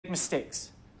mistakes.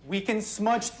 We can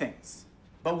smudge things,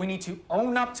 but we need to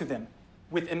own up to them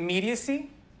with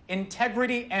immediacy,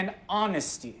 integrity, and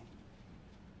honesty.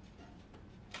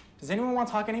 Does anyone want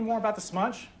to talk any more about the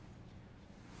smudge?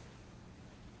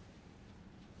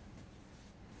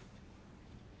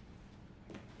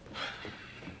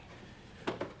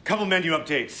 Couple menu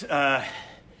updates.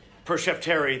 Per Chef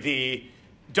Terry, the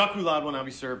duck roulade will now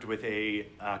be served with a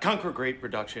Conqueror Grape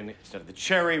reduction instead of the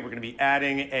cherry. We're going to be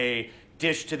adding a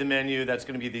dish to the menu. That's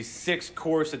going to be the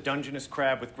 6-course, a Dungeness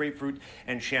crab with grapefruit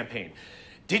and champagne.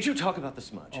 Did you talk about the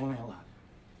smudge? Only a lot.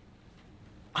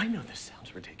 I know this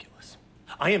sounds ridiculous.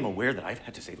 I am aware that I've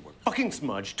had to say the word fucking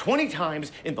smudge 20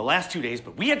 times in the last 2 days,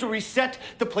 but we had to reset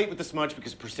the plate with the smudge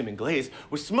because persimmon glaze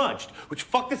was smudged, which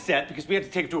fucked the set because we had to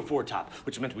take it to a 4-top,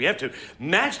 which meant we have to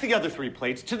match the other 3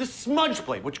 plates to the smudge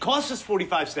plate, which cost us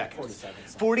 45 seconds. 47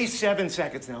 seconds. 47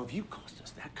 seconds. Now, if you cost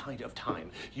us that kind of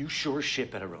time, you sure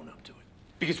shit better own up to it.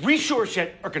 Because we sure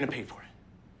shit are gonna pay for it.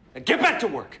 Now get back to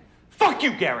work. Fuck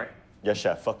you, Garrett. Yes,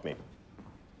 chef, fuck me.